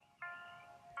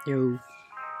Yo,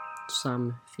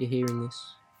 Sam, if you're hearing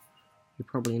this, you're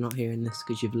probably not hearing this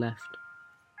because you've left.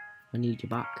 I need you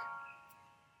back.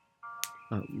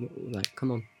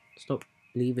 Come on, stop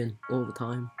leaving all the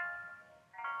time.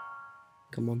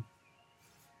 Come on.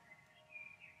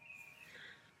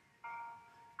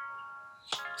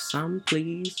 Sam,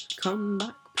 please, come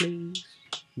back, please.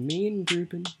 Me and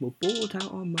Ruben were bored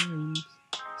out our minds.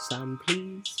 Sam,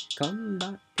 please, come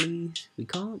back, please. We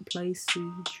can't play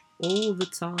Siege all the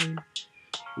time.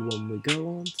 When we go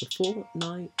on to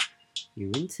Fortnite,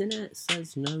 your internet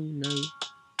says no.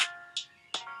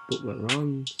 But we're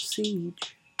on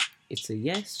Siege. It's a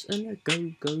yes and a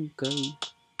go.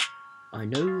 I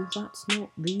know that's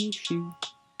not the issue,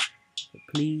 but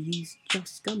please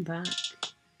just come back.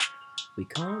 We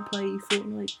can't play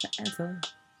Fortnite forever,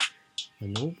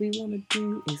 and all we wanna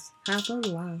do is have a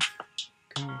laugh.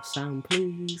 Sam,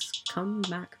 please, come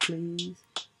back, please.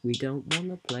 We don't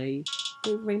wanna play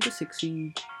the Rainbow Six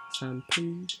Siege. Sam,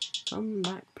 please, come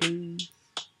back, please.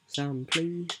 Sam,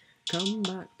 please, come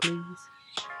back, please.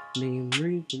 Me and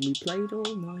Ruben, we played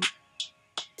all night,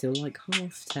 till like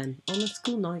 10:30 on a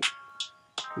school night.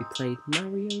 We played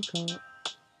Mario Kart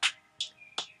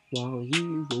while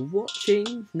you were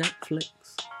watching Netflix.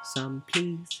 Sam,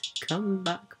 please, come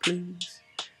back, please.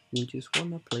 We just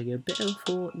wanna play a bit of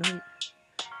Fortnite.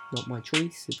 Not my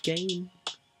choice of game,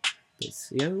 but it's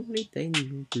the only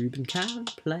thing Ruben can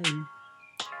play.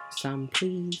 Sam,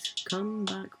 please, come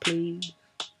back, please.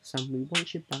 Sam, we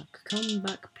want you back. Come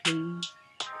back, please.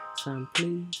 Sam,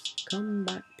 please, come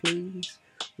back, please.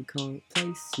 We can't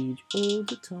play Siege all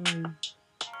the time.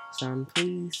 Sam,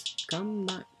 please, come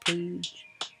back, please.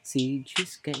 Siege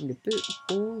is getting a bit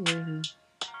boring.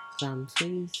 Sam,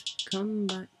 please, come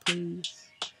back, please.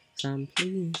 Sam,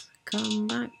 please, come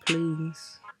back,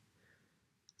 please.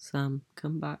 Sam,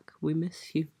 come back, we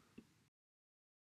miss you.